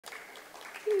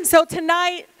So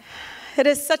tonight, it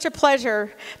is such a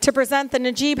pleasure to present the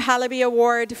Najeeb Halaby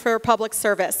Award for Public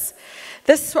Service.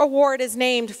 This award is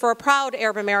named for a proud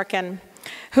Arab American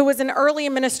who was an early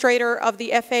administrator of the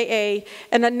FAA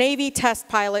and a Navy test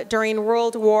pilot during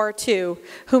World War II,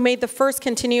 who made the first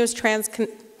continuous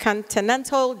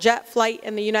transcontinental jet flight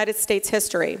in the United States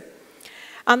history.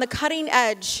 On the cutting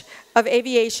edge of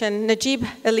aviation, Najeeb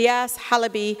Ilyas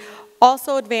Halaby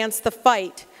also advanced the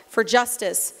fight for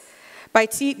justice by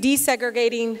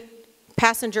desegregating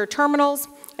passenger terminals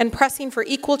and pressing for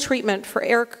equal treatment for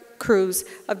air crews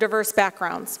of diverse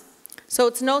backgrounds. So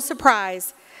it's no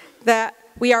surprise that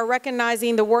we are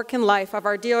recognizing the work and life of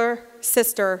our dear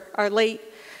sister, our late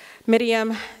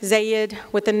Miriam Zayed,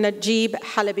 with the Najeeb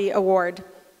Halaby Award.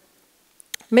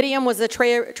 Miriam was a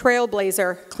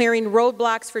trailblazer, clearing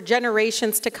roadblocks for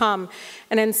generations to come,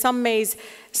 and in some ways,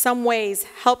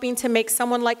 helping to make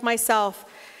someone like myself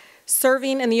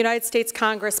serving in the United States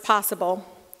Congress possible.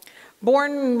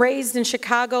 Born and raised in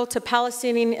Chicago to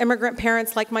Palestinian immigrant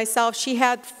parents like myself, she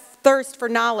had thirst for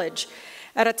knowledge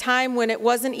at a time when it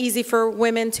wasn't easy for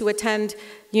women to attend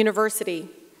university.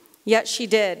 Yet she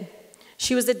did.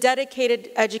 She was a dedicated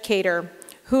educator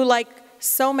who, like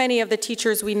so many of the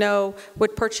teachers we know,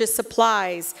 would purchase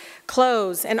supplies,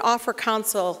 clothes, and offer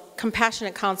counsel,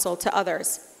 compassionate counsel to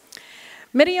others.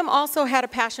 Miriam also had a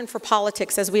passion for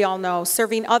politics, as we all know,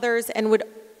 serving others, and would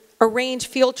arrange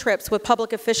field trips with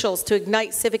public officials to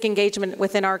ignite civic engagement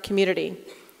within our community.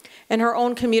 In her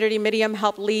own community, Miriam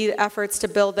helped lead efforts to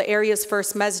build the area's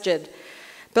first masjid,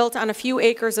 built on a few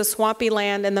acres of swampy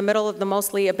land in the middle of the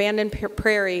mostly abandoned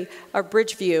prairie of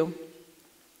Bridgeview.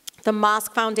 The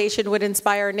Mosque Foundation would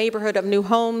inspire a neighborhood of new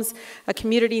homes, a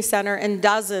community center, and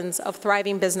dozens of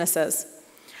thriving businesses.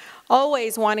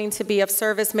 Always wanting to be of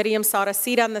service, Miriam sought a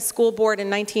seat on the school board in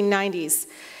 1990s.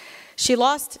 She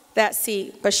lost that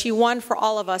seat, but she won for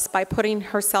all of us by putting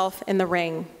herself in the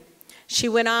ring. She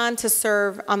went on to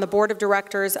serve on the board of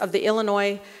directors of the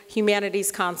Illinois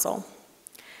Humanities Council.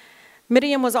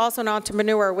 Miriam was also an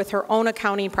entrepreneur with her own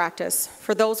accounting practice.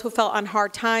 For those who felt on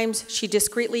hard times, she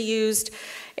discreetly used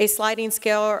a sliding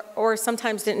scale or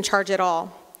sometimes didn't charge at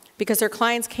all, because her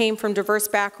clients came from diverse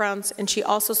backgrounds, and she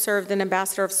also served an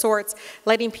ambassador of sorts,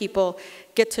 letting people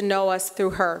get to know us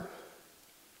through her.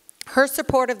 Her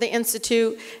support of the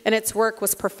Institute and its work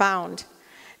was profound.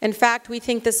 In fact, we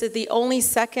think this is the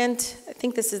second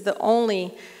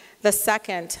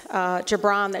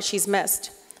Gibran that she's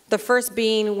missed. The first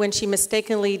being when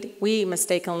we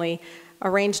mistakenly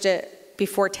arranged it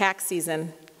before tax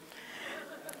season.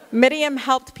 Miriam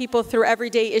helped people through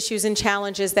everyday issues and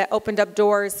challenges that opened up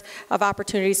doors of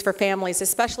opportunities for families,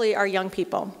 especially our young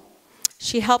people.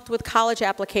 She helped with college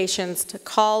applications,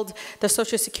 called the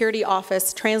Social Security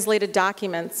office, translated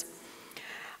documents.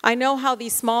 I know how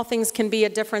these small things can be a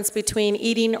difference between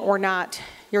eating or not,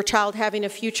 your child having a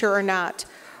future or not,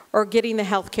 or getting the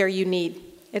health care you need.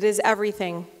 It is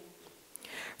everything.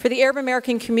 For the Arab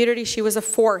American community, she was a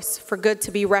force for good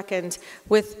to be reckoned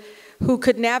with, who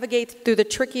could navigate through the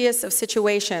trickiest of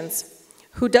situations,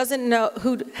 who doesn't know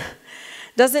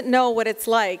what it's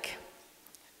like.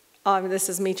 This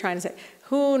is me trying to say,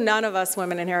 none of us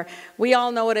women in here, we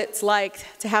all know what it's like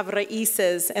to have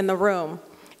raises in the room,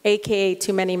 AKA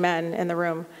too many men in the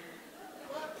room.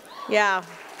 Yeah.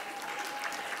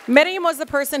 Miriam was the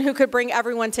person who could bring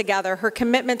everyone together. Her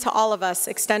commitment to all of us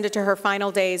extended to her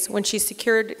final days when she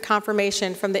secured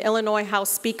confirmation from the Illinois House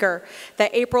Speaker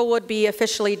that April would be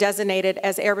officially designated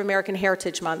as Arab American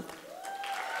Heritage Month.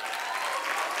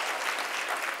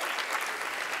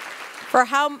 For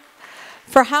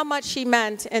how much she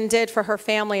meant and did for her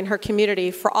family and her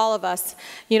community, for all of us,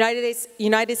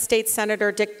 United States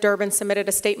Senator Dick Durbin submitted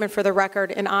a statement for the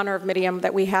record in honor of Miriam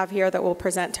that we have here that we'll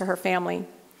present to her family.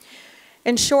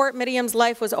 In short, Miriam's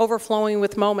life was overflowing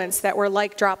with moments that were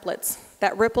like droplets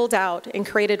that rippled out and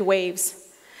created waves.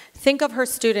 Think of her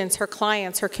students, her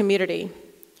clients, her community.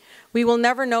 We will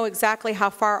never know exactly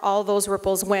how far all those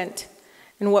ripples went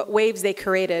and what waves they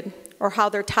created, or how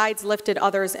their tides lifted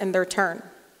others in their turn.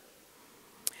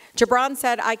 Gibran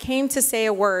said, "I came to say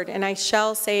a word, and I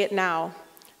shall say it now.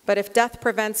 But if death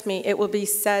prevents me, it will be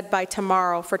said by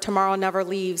tomorrow, for tomorrow never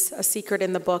leaves a secret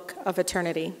in the book of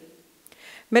eternity."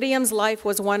 Miriam's life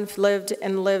was one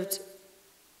lived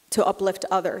to uplift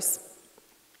others.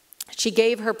 She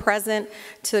gave her present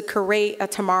to create a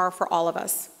tomorrow for all of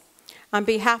us. On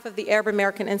behalf of the Arab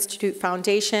American Institute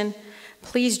Foundation,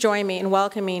 please join me in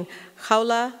welcoming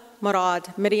Khalwa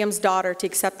Murad, Miriam's daughter, to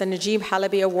accept the Najeeb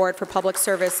Halaby Award for Public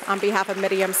Service on behalf of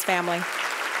Miriam's family.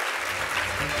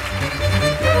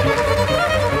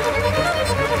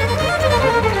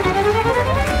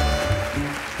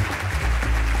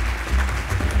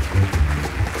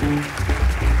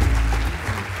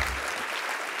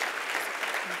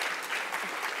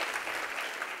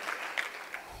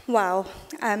 Wow,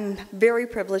 I'm very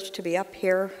privileged to be up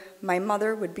here. My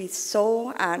mother would be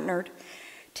so honored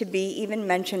to be even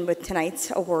mentioned with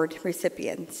tonight's award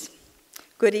recipients.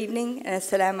 Good evening and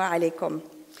assalamu alaikum.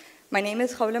 My name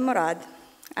is Khalwa Murad.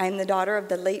 I am the daughter of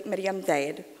the late Miriam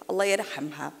Zayed. Allah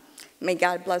yarhamha. May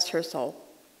God bless her soul.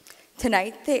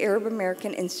 Tonight, the Arab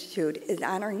American Institute is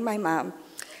honoring my mom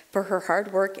for her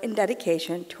hard work and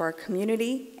dedication to our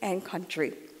community and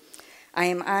country. I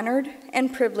am honored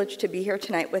and privileged to be here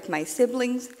tonight with my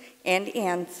siblings and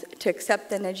aunts to accept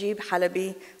the Najeeb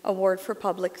Halaby Award for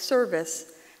Public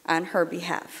Service on her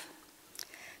behalf.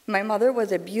 My mother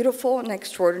was a beautiful and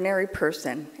extraordinary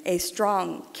person, a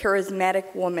strong,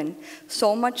 charismatic woman,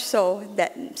 so much so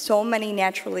that so many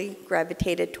naturally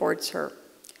gravitated towards her.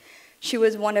 She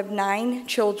was one of 9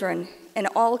 children, and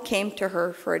all came to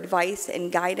her for advice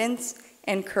and guidance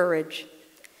and courage.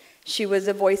 She was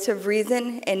a voice of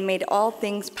reason and made all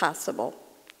things possible.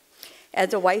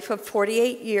 As a wife of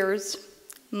 48 years,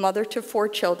 mother to 4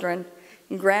 children,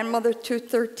 and grandmother to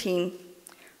 13,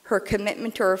 her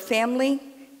commitment to her family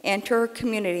and to her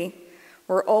community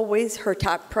were always her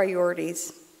top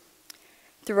priorities.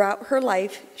 Throughout her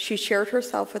life, she shared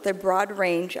herself with a broad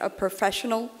range of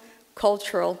professional,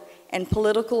 cultural, and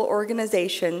political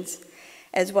organizations,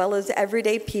 as well as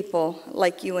everyday people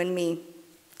like you and me.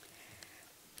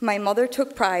 My mother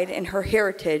took pride in her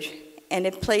heritage, and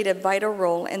it played a vital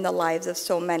role in the lives of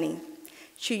so many.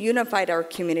 She unified our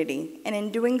community, and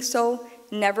in doing so,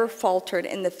 never faltered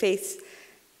in the face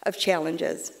of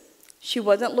challenges. She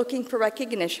wasn't looking for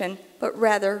recognition, but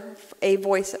rather a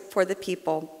voice for the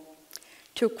people.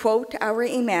 To quote our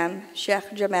Imam,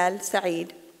 Sheikh Jamal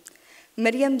Saeed,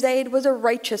 Miriam Zayed was a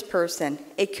righteous person,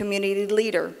 a community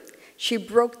leader. She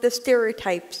broke the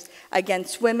stereotypes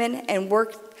against women and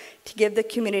worked to give the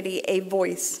community a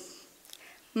voice.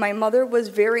 My mother was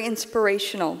very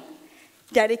inspirational,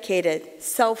 dedicated,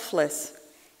 selfless,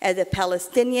 as a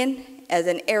Palestinian, as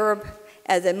an Arab,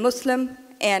 as a Muslim,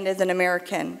 and as an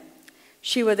American.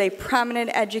 She was a prominent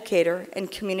educator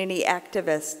and community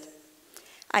activist.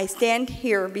 I stand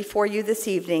here before you this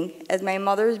evening as my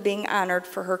mother is being honored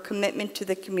for her commitment to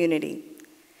the community.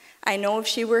 I know if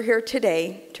she were here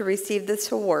today to receive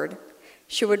this award,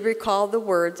 she would recall the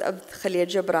words of Khalil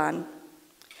Gibran,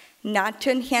 not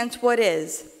to enhance what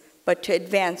is, but to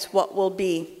advance what will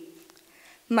be.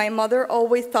 My mother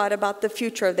always thought about the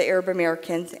future of the Arab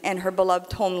Americans and her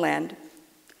beloved homeland.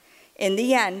 In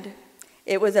the end,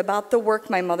 it was about the work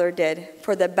my mother did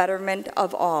for the betterment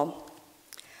of all.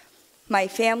 My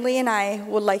family and I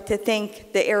would like to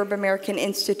thank the Arab American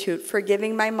Institute for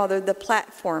giving my mother the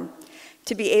platform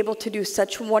to be able to do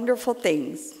such wonderful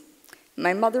things.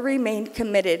 My mother remained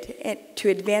committed to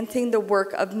advancing the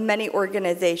work of many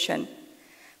organizations,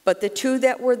 but the 2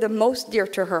 that were the most dear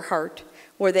to her heart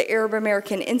were the Arab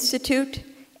American Institute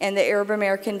and the Arab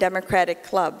American Democratic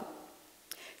Club.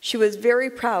 She was very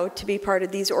proud to be part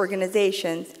of these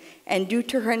organizations, and due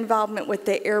to her involvement with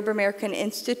the Arab American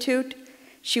Institute,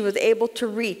 she was able to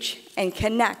reach and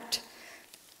connect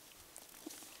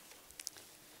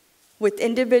with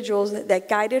individuals that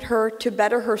guided her to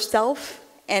better herself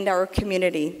and our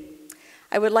community.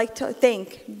 I would like to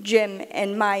thank Jim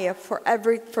and Maya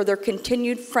for their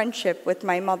continued friendship with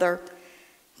my mother.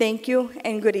 Thank you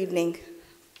and good evening.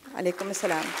 Alaikum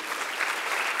assalam.